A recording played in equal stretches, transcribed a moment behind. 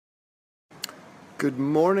Good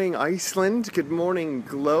morning, Iceland. Good morning,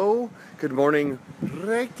 Glow. Good morning,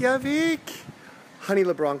 Reykjavik. Honey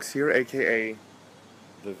LaBronx here, aka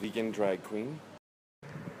the vegan drag queen.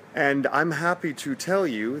 And I'm happy to tell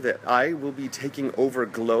you that I will be taking over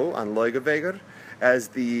Glow on Laugavegur as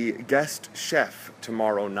the guest chef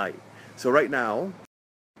tomorrow night. So right now,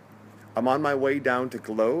 I'm on my way down to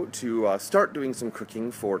Glow to start doing some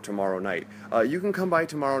cooking for tomorrow night. You can come by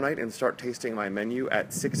tomorrow night and start tasting my menu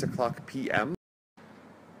at 6 o'clock p.m.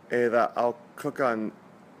 I'll cook on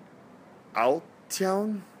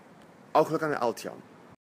Altján. I'll cook on Altján.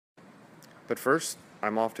 But first,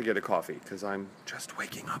 I'm off to get a coffee because I'm just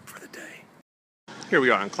waking up for the day. Here we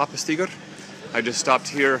are on Klappastigur. I just stopped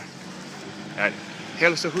here at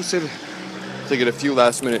Helsehúsið to get a few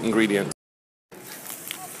last-minute ingredients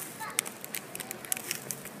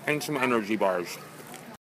and some energy bars.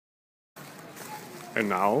 And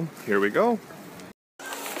now, here we go.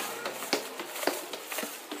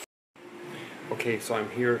 Okay, so I'm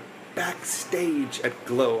here backstage at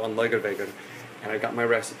Glow on Laugavegur, and I got my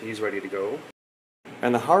recipes ready to go.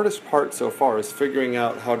 And the hardest part so far is figuring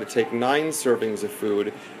out how to take 9 servings of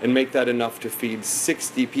food and make that enough to feed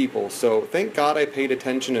 60 people. So thank God I paid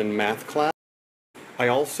attention in math class. I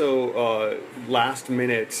also, last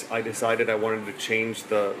minute, I decided I wanted to change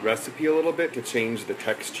the recipe a little bit to change the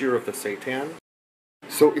texture of the seitan.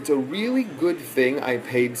 So it's a really good thing I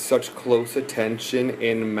paid such close attention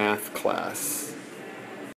in math class.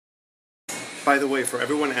 By the way, for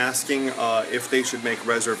everyone asking if they should make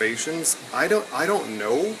reservations, I don't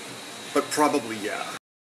know, but probably yeah.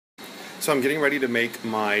 So I'm getting ready to make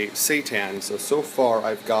my seitan. So far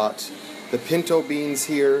I've got the pinto beans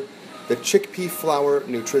here, the chickpea flour,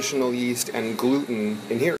 nutritional yeast, and gluten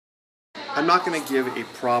in here. I'm not going to give a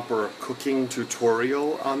proper cooking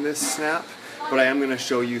tutorial on this snap, but I am going to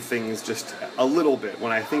show you things just a little bit.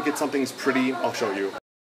 When I think something's pretty, I'll show you.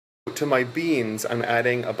 To my beans, I'm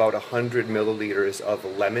adding about 100 milliliters of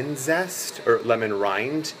lemon zest, or lemon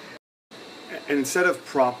rind. And instead of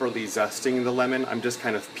properly zesting the lemon, I'm just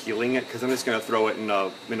kind of peeling it, because I'm just going to throw it in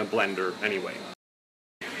a blender anyway.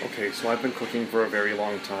 Okay, so I've been cooking for a very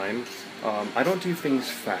long time. I don't do things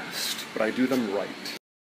fast, but I do them right.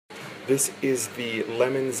 This is the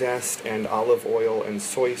lemon zest and olive oil and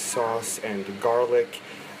soy sauce and garlic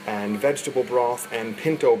and vegetable broth and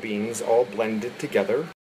pinto beans all blended together.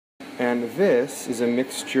 And this is a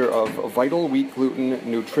mixture of vital wheat gluten,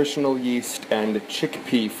 nutritional yeast, and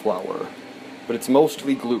chickpea flour. But it's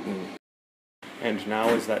mostly gluten. And now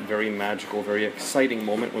is that very magical, very exciting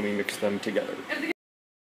moment when we mix them together.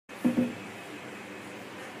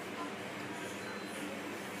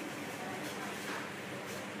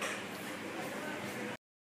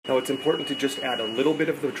 Now it's important to just add a little bit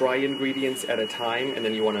of the dry ingredients at a time, and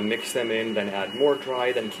then you want to mix them in, then add more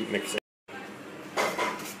dry, then keep mixing.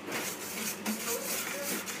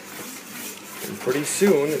 And pretty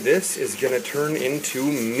soon, this is going to turn into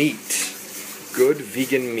meat. Good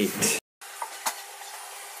vegan meat.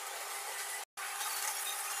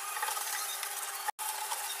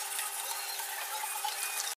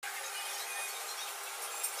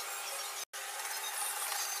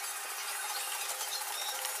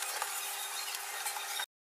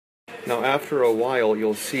 Now after a while,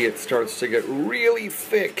 you'll see it starts to get really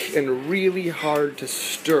thick and really hard to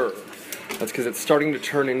stir. That's because it's starting to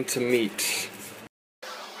turn into meat.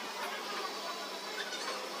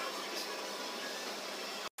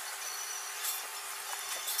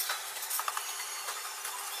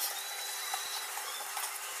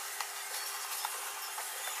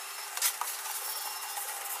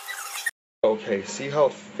 Okay, see how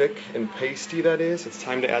thick and pasty that is? It's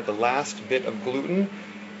time to add the last bit of gluten.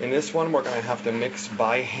 In this one, we're going to have to mix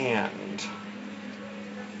by hand.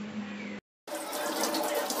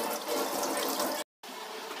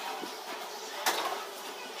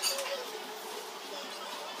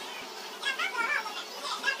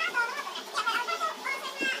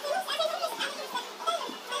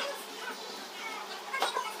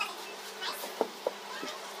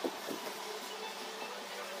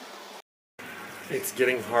 It's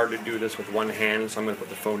getting hard to do this with one hand, so I'm going to put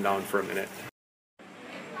the phone down for a minute.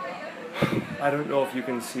 I don't know if you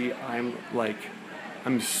can see, I'm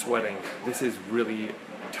sweating. This is really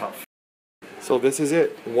tough. So this is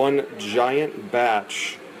it. One giant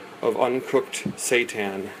batch of uncooked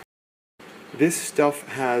seitan. This stuff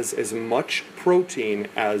has as much protein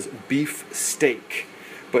as beef steak,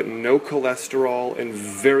 but no cholesterol and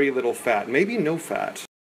very little fat. Maybe no fat.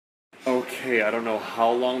 Okay, I don't know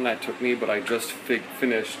how long that took me, but I just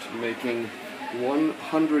finished making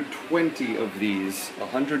 120 of these,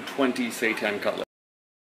 120 seitan cutlets.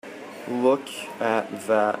 Look at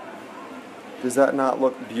that Does that not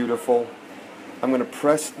look beautiful? I'm going to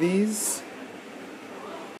press these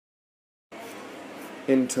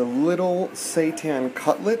into little seitan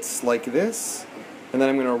cutlets like this, and then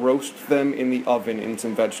I'm going to roast them in the oven in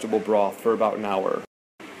some vegetable broth for about an hour.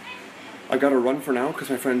 I've got to run for now because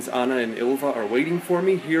my friends Anna and Ilva are waiting for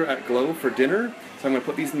me here at Glow for dinner. So I'm going to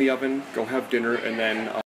put these in the oven, go have dinner, and then...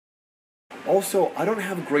 Also, I don't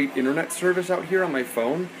have great internet service out here on my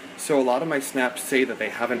phone, so a lot of my snaps say that they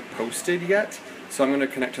haven't posted yet. So I'm going to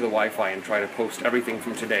connect to the Wi-Fi and try to post everything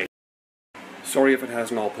from today. Sorry if it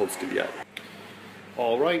hasn't all posted yet.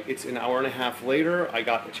 Alright, it's an hour and a half later. I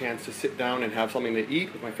got a chance to sit down and have something to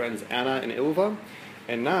eat with my friends Anna and Ilva.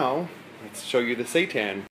 And now, let's show you the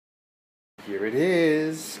seitan. Here it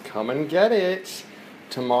is. Come and get it.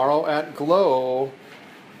 Tomorrow at Glow.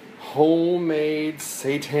 Homemade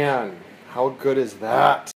seitan. How good is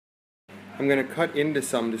that? I'm going to cut into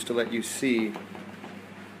some just to let you see.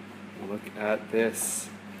 Look at this.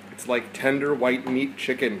 It's like tender white meat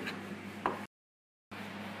chicken.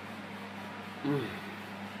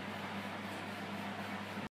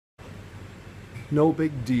 No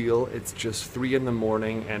big deal. It's just 3 in the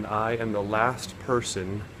morning and I am the last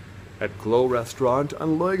person at Glow Restaurant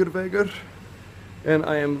on Lagervägar, and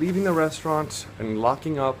I am leaving the restaurant and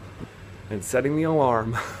locking up and setting the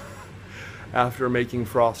alarm after making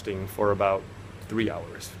frosting for about 3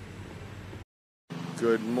 hours.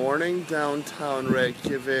 Good morning, downtown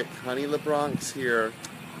Reykjavik. Honey LaBronx here.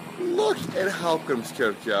 Look at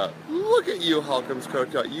Hallgrímskirkja. Look at you,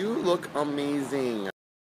 Hallgrímskirkja. You look amazing.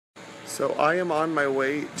 So I am on my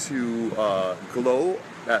way to Glow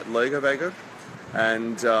at Lagervägar.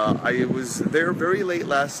 And I was there very late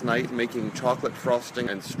last night making chocolate frosting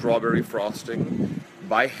and strawberry frosting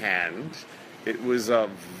by hand. It was a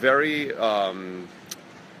very, what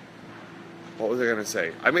was I going to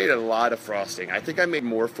say? I made a lot of frosting. I think I made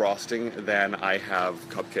more frosting than I have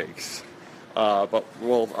cupcakes. But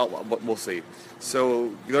we'll see.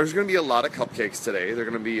 So there's going to be a lot of cupcakes today. They're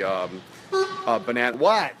going to be banana.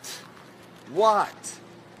 What?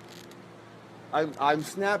 I'm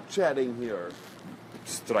Snapchatting here.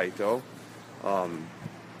 Straito.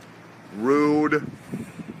 Rude.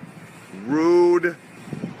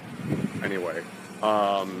 Anyway, so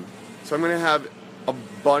I'm gonna have a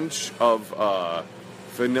bunch of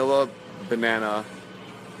vanilla banana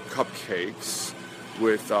cupcakes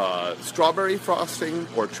with strawberry frosting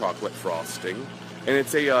or chocolate frosting, and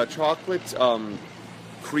it's a chocolate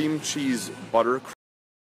cream cheese butter.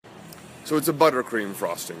 So it's a buttercream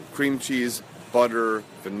frosting, cream cheese, butter,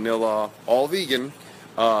 vanilla, all vegan.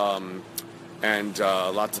 And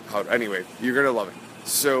lots of powder. Anyway, you're gonna love it.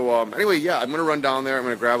 So anyway, yeah, I'm gonna run down there. I'm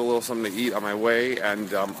gonna grab a little something to eat on my way,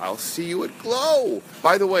 and I'll see you at Glow.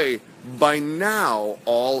 By the way, by now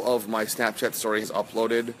all of my Snapchat stories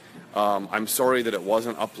uploaded. I'm sorry that it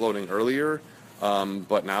wasn't uploading earlier,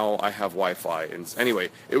 but now I have Wi-Fi. And anyway,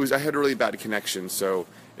 I had a really bad connection. So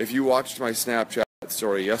if you watched my Snapchat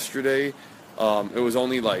story yesterday, it was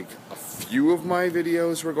only like a few of my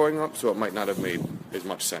videos were going up, so it might not have made as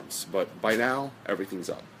much sense. But by now, everything's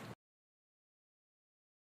up.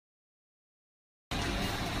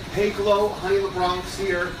 Hey Glow, Honey LaBronx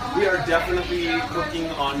here. We are definitely cooking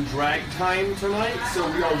on drag time tonight, so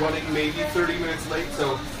we are running maybe 30 minutes late.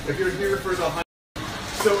 So if you're here for the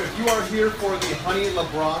Honey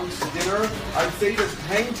LaBronx dinner, I'd say just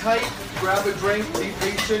hang tight, grab a drink, be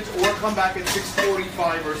patient, or come back at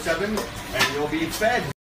 6:45 or 7, and you'll be fed.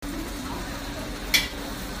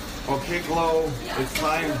 Okay, Glow, it's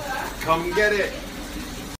time. Come get it.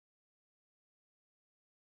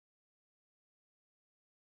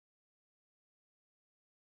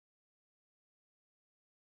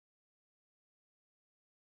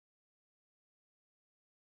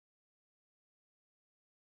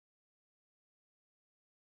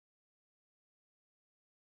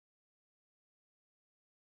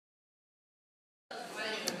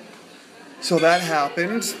 So that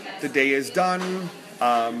happened. The day is done.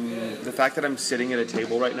 The fact that I'm sitting at a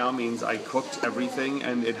table right now means I cooked everything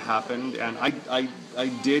and it happened, and I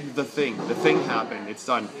did the thing. The thing happened. It's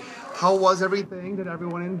done. How was everything? Did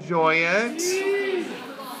everyone enjoy it?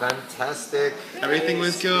 Fantastic. Everything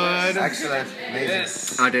was good? Excellent.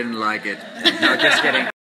 Amazing. I didn't like it. No, just kidding.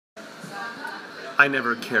 I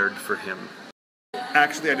never cared for him.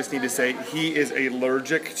 Actually, I just need to say, he is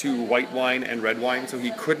allergic to white wine and red wine, so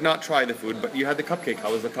he could not try the food, but you had the cupcake.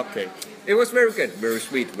 How was the cupcake? It was very good. Very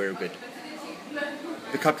sweet, very good.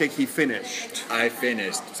 The cupcake he finished. I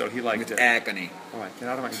finished. So he liked with it. agony. Alright, get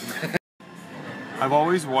out of my... I've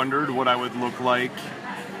always wondered what I would look like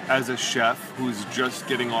as a chef who's just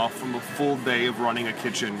getting off from a full day of running a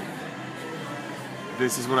kitchen.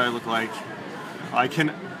 This is what I look like. I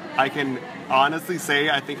can honestly say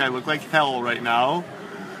I think I look like hell right now,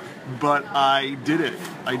 but I did it.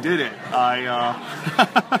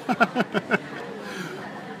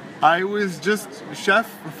 I was just chef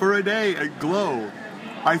for a day at Glow.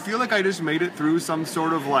 I feel like I just made it through some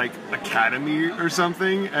sort of like academy or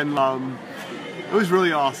something, and it was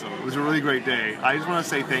really awesome. It was a really great day. I just want to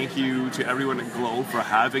say thank you to everyone at Glow for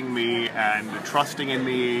having me and trusting in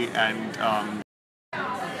me and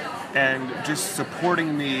just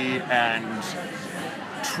supporting me and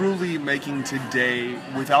truly making today,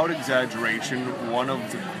 without exaggeration, one of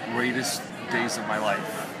the greatest days of my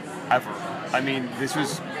life ever. I mean, this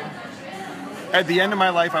was, at the end of my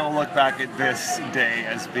life, I will look back at this day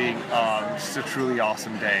as being just a truly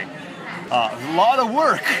awesome day. It was a lot of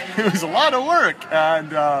work. It was a lot of work,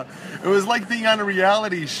 and it was like being on a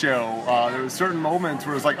reality show. There were certain moments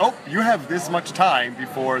where it was like, oh, you have this much time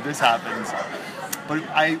before this happens. But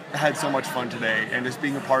I had so much fun today, and just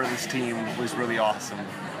being a part of this team was really awesome.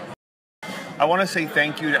 I want to say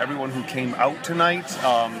thank you to everyone who came out tonight,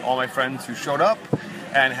 all my friends who showed up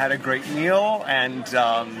and had a great meal, and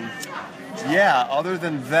yeah, other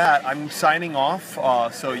than that, I'm signing off,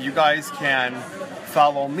 so you guys can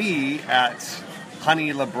follow me at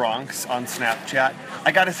Honey LaBronx on Snapchat.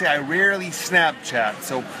 I gotta say, I rarely Snapchat,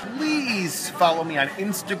 so please follow me on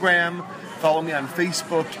Instagram, follow me on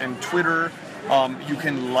Facebook and Twitter. You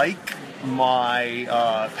can like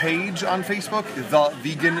my page on Facebook, The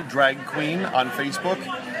Vegan Drag Queen on Facebook,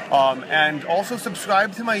 and also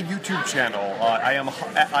subscribe to my YouTube channel. I am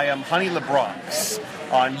Honey LaBronx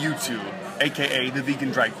on YouTube, aka The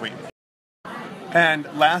Vegan Drag Queen. And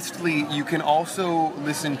lastly, you can also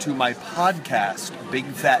listen to my podcast, Big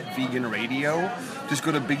Fat Vegan Radio. Just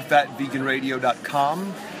go to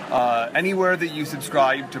bigfatveganradio.com. Anywhere that you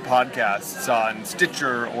subscribe to podcasts on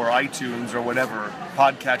Stitcher or iTunes or whatever,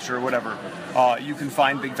 Podcatcher or whatever, you can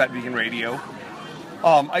find Big Fat Vegan Radio.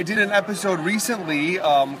 I did an episode recently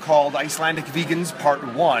called Icelandic Vegans Part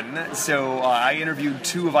 1. So I interviewed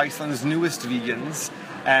 2 of Iceland's newest vegans,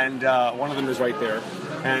 and one of them is right there.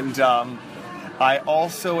 And I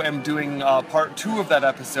also am doing part 2 of that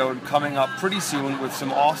episode coming up pretty soon with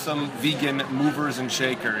some awesome vegan movers and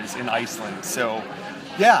shakers in Iceland. So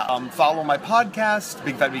yeah, follow my podcast,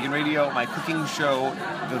 Big Fat Vegan Radio, my cooking show,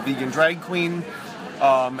 The Vegan Drag Queen,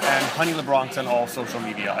 and Honey LaBronx on all social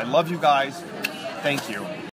media. I love you guys. Thank you.